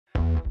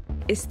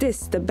Is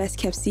this the best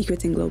kept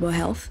secret in global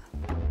health?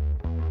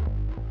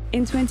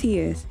 In 20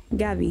 years,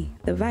 Gavi,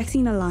 the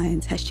Vaccine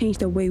Alliance, has changed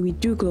the way we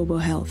do global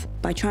health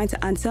by trying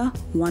to answer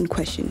one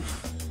question.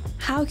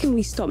 How can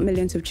we stop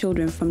millions of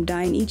children from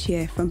dying each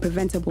year from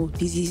preventable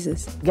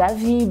diseases?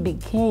 Gavi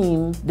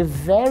became the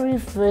very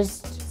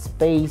first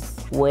space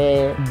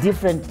where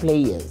different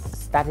players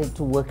started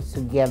to work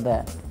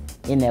together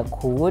in a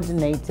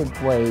coordinated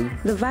way.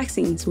 The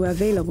vaccines were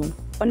available,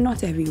 but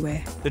not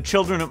everywhere. The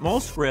children at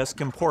most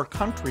risk in poor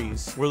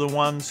countries were the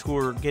ones who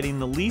were getting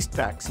the least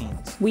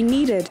vaccines. We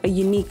needed a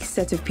unique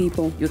set of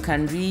people. You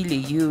can really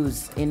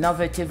use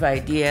innovative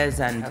ideas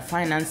and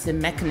financing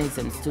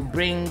mechanisms to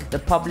bring the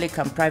public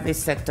and private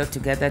sector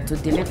together to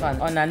deliver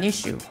on an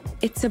issue.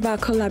 It's about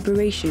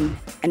collaboration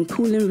and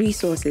pooling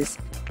resources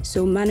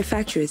so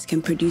manufacturers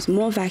can produce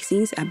more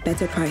vaccines at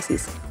better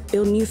prices,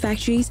 build new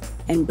factories,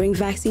 and bring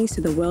vaccines to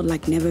the world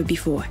like never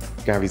before.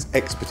 Gavi's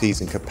expertise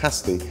and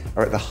capacity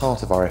are at the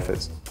heart of our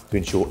efforts to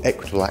ensure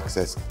equitable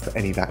access for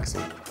any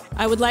vaccine.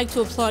 I would like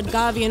to applaud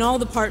Gavi and all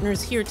the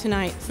partners here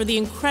tonight for the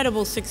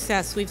incredible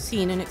success we've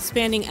seen in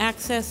expanding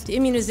access to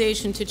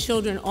immunization to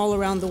children all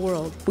around the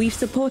world. We've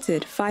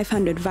supported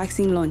 500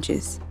 vaccine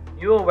launches.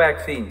 Newer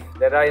vaccines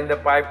that are in the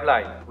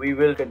pipeline, we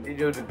will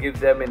continue to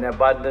give them in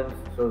abundance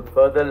so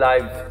further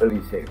lives will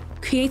be saved.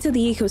 Created the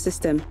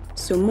ecosystem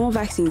so more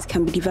vaccines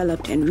can be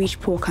developed and reach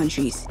poor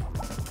countries.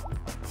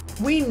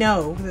 We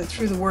know that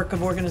through the work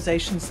of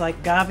organizations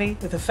like Gavi,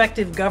 with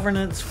effective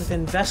governance, with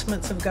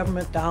investments of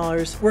government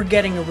dollars, we're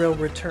getting a real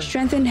return.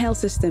 Strengthened health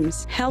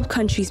systems help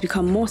countries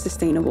become more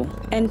sustainable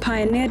and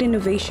pioneered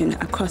innovation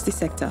across the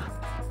sector.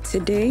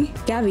 Today,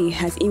 Gavi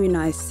has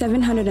immunized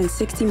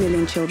 760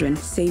 million children,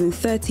 saving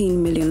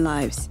 13 million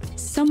lives.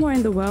 Somewhere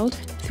in the world,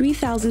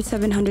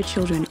 3,700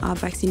 children are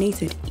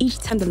vaccinated each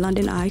time the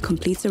London Eye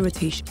completes a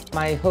rotation.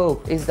 My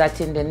hope is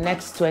that in the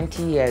next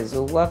 20 years,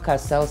 we'll work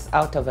ourselves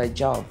out of a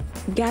job.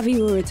 Gavi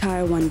will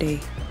retire one day,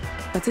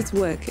 but its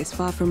work is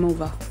far from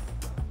over.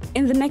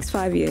 In the next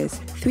 5 years,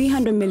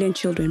 300 million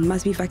children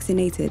must be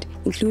vaccinated,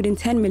 including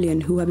 10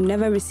 million who have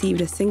never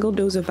received a single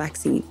dose of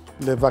vaccine.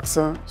 Les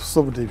vaccins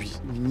sauvent des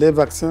vies. Les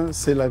vaccins,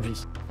 c'est la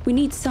vie. We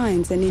need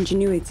science and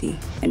ingenuity,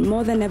 and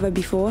more than ever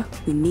before,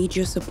 we need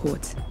your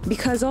support.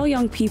 Because all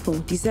young people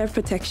deserve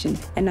protection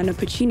and an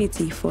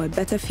opportunity for a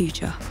better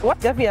future. What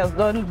Gavi has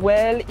done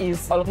well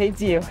is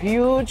already a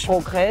huge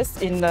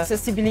progress in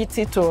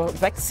accessibility to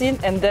vaccine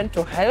and then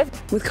to health.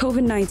 With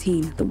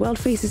COVID-19, the world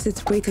faces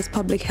its greatest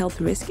public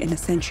health risk in a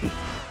century.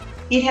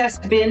 It has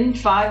been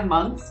 5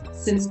 months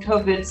since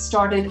COVID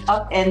started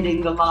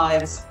upending the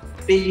lives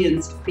of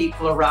billions of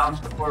people around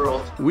the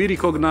world. We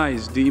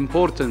recognize the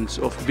importance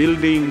of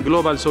building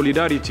global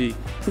solidarity.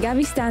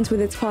 Gavi stands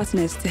with its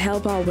partners to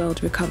help our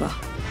world recover,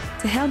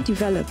 to help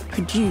develop,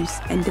 produce,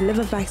 and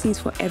deliver vaccines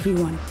for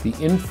everyone. The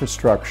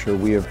infrastructure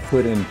we have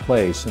put in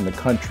place in the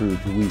countries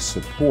we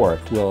support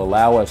will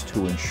allow us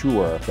to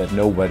ensure that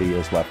nobody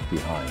is left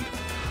behind.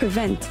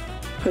 Prevent,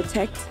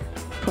 protect,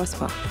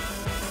 prosper.